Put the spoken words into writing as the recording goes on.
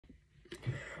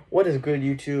What is good,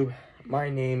 YouTube? My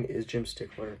name is Jim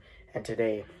Stickler, and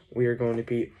today we are going to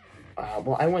be,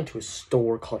 well, I went to a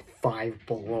store called Five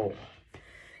Below,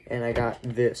 and I got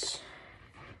this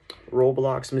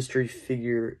Roblox Mystery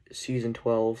Figure Season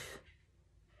 12,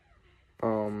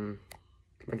 bunch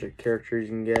of characters you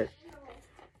can get,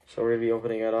 so we're going to be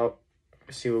opening it up,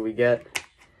 see what we get.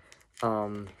 I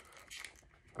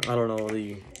don't know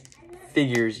the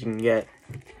figures you can get.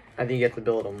 I think you have to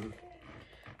build them.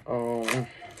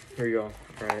 Here you go.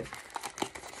 Alright.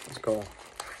 Let's go.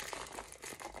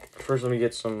 First, let me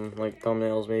get some, like,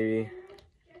 thumbnails, maybe.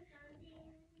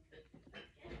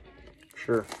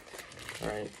 Sure.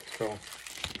 Alright, let's go.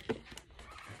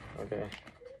 Okay.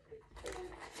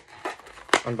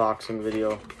 Unboxing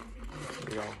video. Here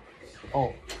we go.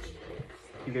 Oh.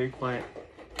 Be very quiet.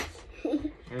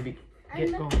 Maybe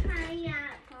get going.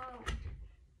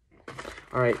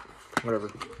 Alright, whatever.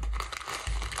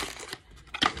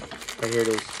 Oh, here it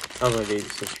is. That was my baby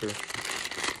sister.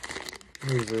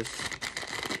 Who's this?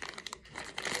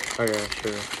 Oh yeah,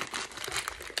 sure.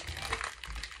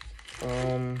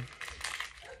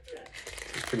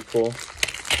 It's pretty cool.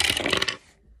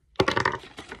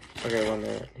 Okay, 1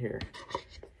 minute here.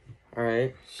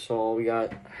 Alright, so we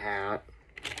got a hat.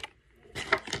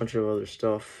 A bunch of other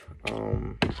stuff.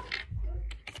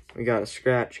 We got a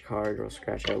scratch card. We'll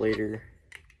scratch that later.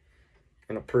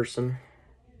 And a person.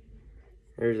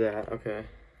 There's that. Okay.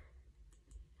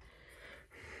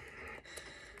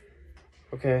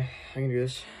 Okay, I can do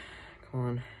this. Come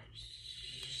on.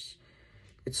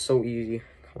 It's so easy.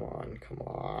 Come on, come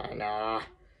on. Nah.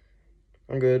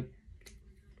 I'm good.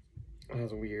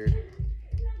 That's weird.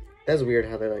 That's weird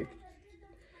how they like.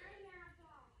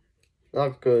 That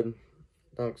looks good.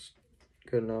 That looks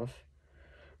good enough.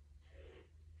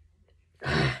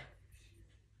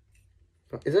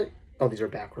 Is it? Oh, these are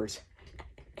backwards.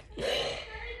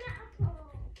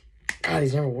 God,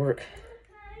 these never work.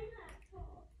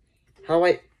 How do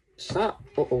I stop?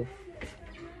 Uh-oh.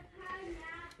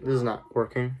 This is not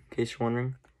working, in case you're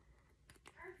wondering.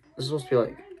 This is supposed to be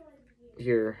like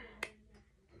here.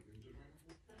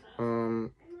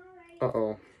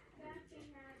 Uh-oh.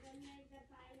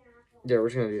 Yeah, we're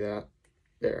just gonna do that.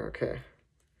 There, okay.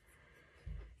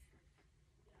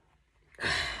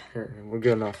 There, we're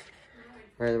good enough.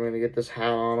 Alright, then we're gonna get this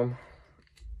hat on him.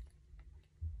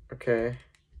 Okay.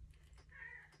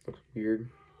 Looks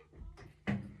weird.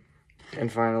 And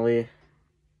finally,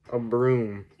 a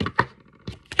broom.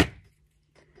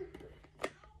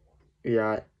 We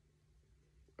got,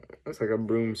 looks like a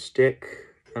broomstick.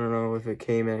 I don't know if it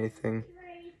came anything.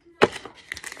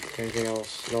 Anything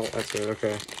else? No, that's it,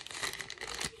 okay.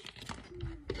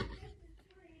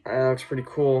 That looks pretty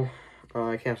cool.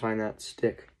 I can't find that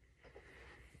stick.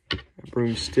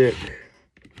 Broomstick.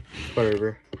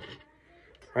 Whatever.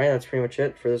 Alright, that's pretty much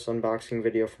it for this unboxing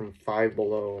video from Five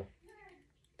Below.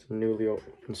 It's a newly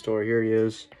opened store. Here he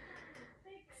is.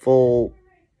 Full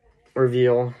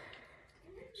reveal.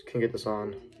 Just can get this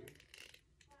on.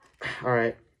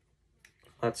 Alright.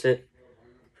 That's it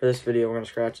for this video. We're going to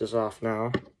scratch this off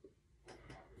now.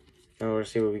 And we're going to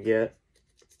see what we get.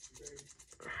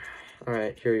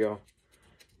 Alright, here we go.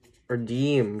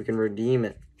 Redeem. We can redeem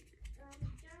it.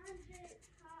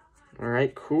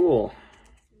 Alright, cool.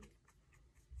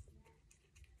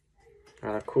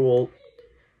 Cool.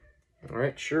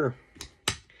 Alright, sure.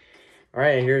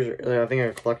 Alright, here's, I think,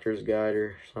 a collector's guide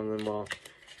or something. Well,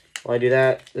 while I do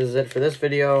that, this is it for this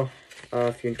video.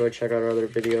 If you enjoyed, check out our other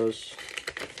videos.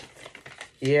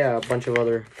 Yeah, a bunch of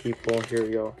other people. Here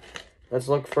we go. Let's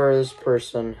look for this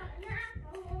person.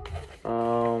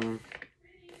 I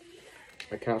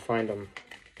can't find him.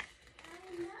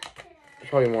 There's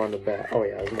probably more on the back. Oh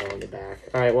yeah, there's more on the back.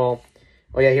 Alright, well,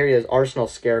 oh yeah, here he is. Arsenal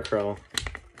Scarecrow.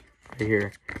 Right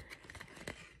here.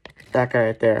 That guy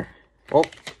right there. Well,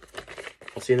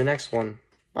 I'll see you in the next one.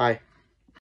 Bye.